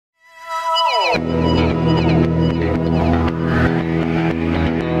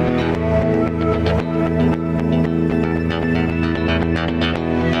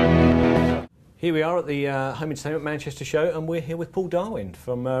are at the Home Entertainment Manchester show, and we're here with Paul Darwin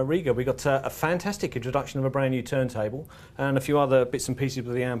from Rega. We've got a fantastic introduction of a brand new turntable and a few other bits and pieces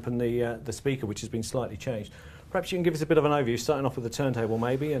with the amp and the speaker, which has been slightly changed. Perhaps you can give us a bit of an overview, starting off with the turntable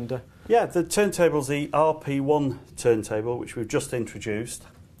maybe. And yeah, the turntable's the RP1 turntable, which we've just introduced.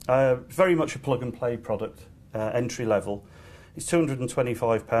 Very much a plug-and-play product, entry level. It's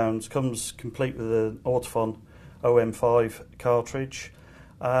 £225, comes complete with an Autofon OM5 cartridge.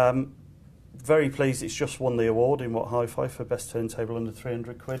 Very pleased it's just won the award in What Hi-Fi for best turntable under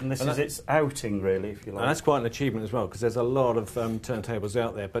 300 quid, and this is its outing really, if you like. And that's quite an achievement as well, because there's a lot of turntables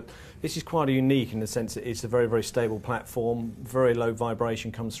out there, but this is quite unique in the sense that it's a very, very stable platform, very low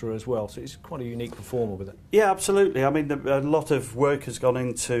vibration comes through as well, so it's quite a unique performer with it. Yeah, absolutely. I mean, a lot of work has gone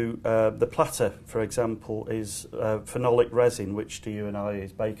into the platter, for example, is phenolic resin, which to you and I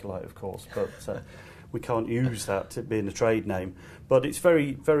is Bakelite, of course, but we can't use that to being a trade name. But it's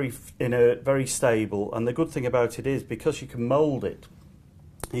very, very inert, very stable, and the good thing about it is because you can mould it,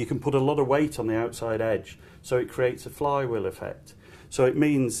 you can put a lot of weight on the outside edge, so it creates a flywheel effect. So it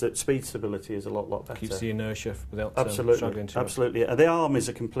means that speed stability is a lot better. Keeps the inertia without absolutely, struggling too absolutely. And the arm is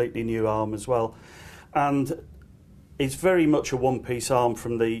a completely new arm as well, and it's very much a one-piece arm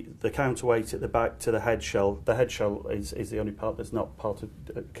from the counterweight at the back to the head shell. The head shell is the only part that's not part of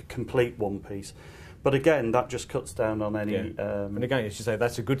a complete one-piece. But again, that just cuts down on any... and again, as you say,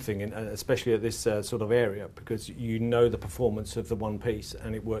 that's a good thing, especially at this sort of area, because you know the performance of the one piece,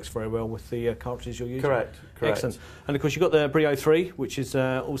 and it works very well with the cartridges you're using. Correct. Excellent. And of course, you've got the Brio 3, which is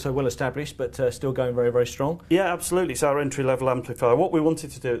also well established, but still going very, very strong. Yeah, absolutely. It's our entry-level amplifier. What we wanted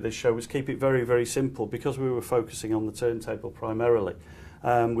to do at this show was keep it very, very simple, because we were focusing on the turntable primarily.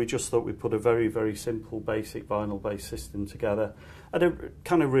 We just thought we'd put a very, very simple, basic vinyl-based system together at a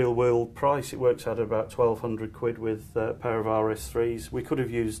kind of real-world price. It works out at about 1,200 quid with a pair of RS3s. We could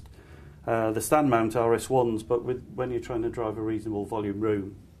have used the stand-mount RS1s, but when you're trying to drive a reasonable volume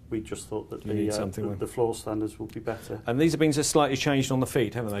room, we just thought that the floor standards would be better. And these have been just slightly changed on the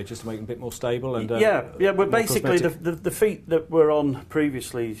feet, haven't they, just to make them a bit more stable? And yeah. But basically, the feet that were on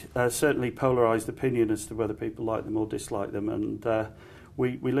previously certainly polarised opinion as to whether people like them or dislike them, and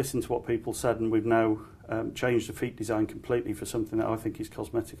we listened to what people said, and we've now changed the feet design completely for something that I think is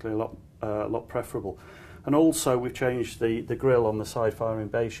cosmetically a lot preferable. And also we've changed the grille on the side firing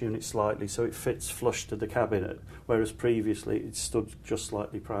base unit slightly, so it fits flush to the cabinet, whereas previously it stood just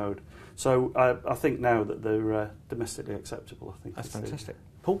slightly proud. So I think now that they're domestically acceptable, I think. That's fantastic.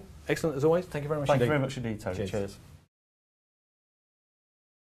 Paul, excellent as always. Thank you very much indeed. Thank you very much indeed, Tony. Cheers.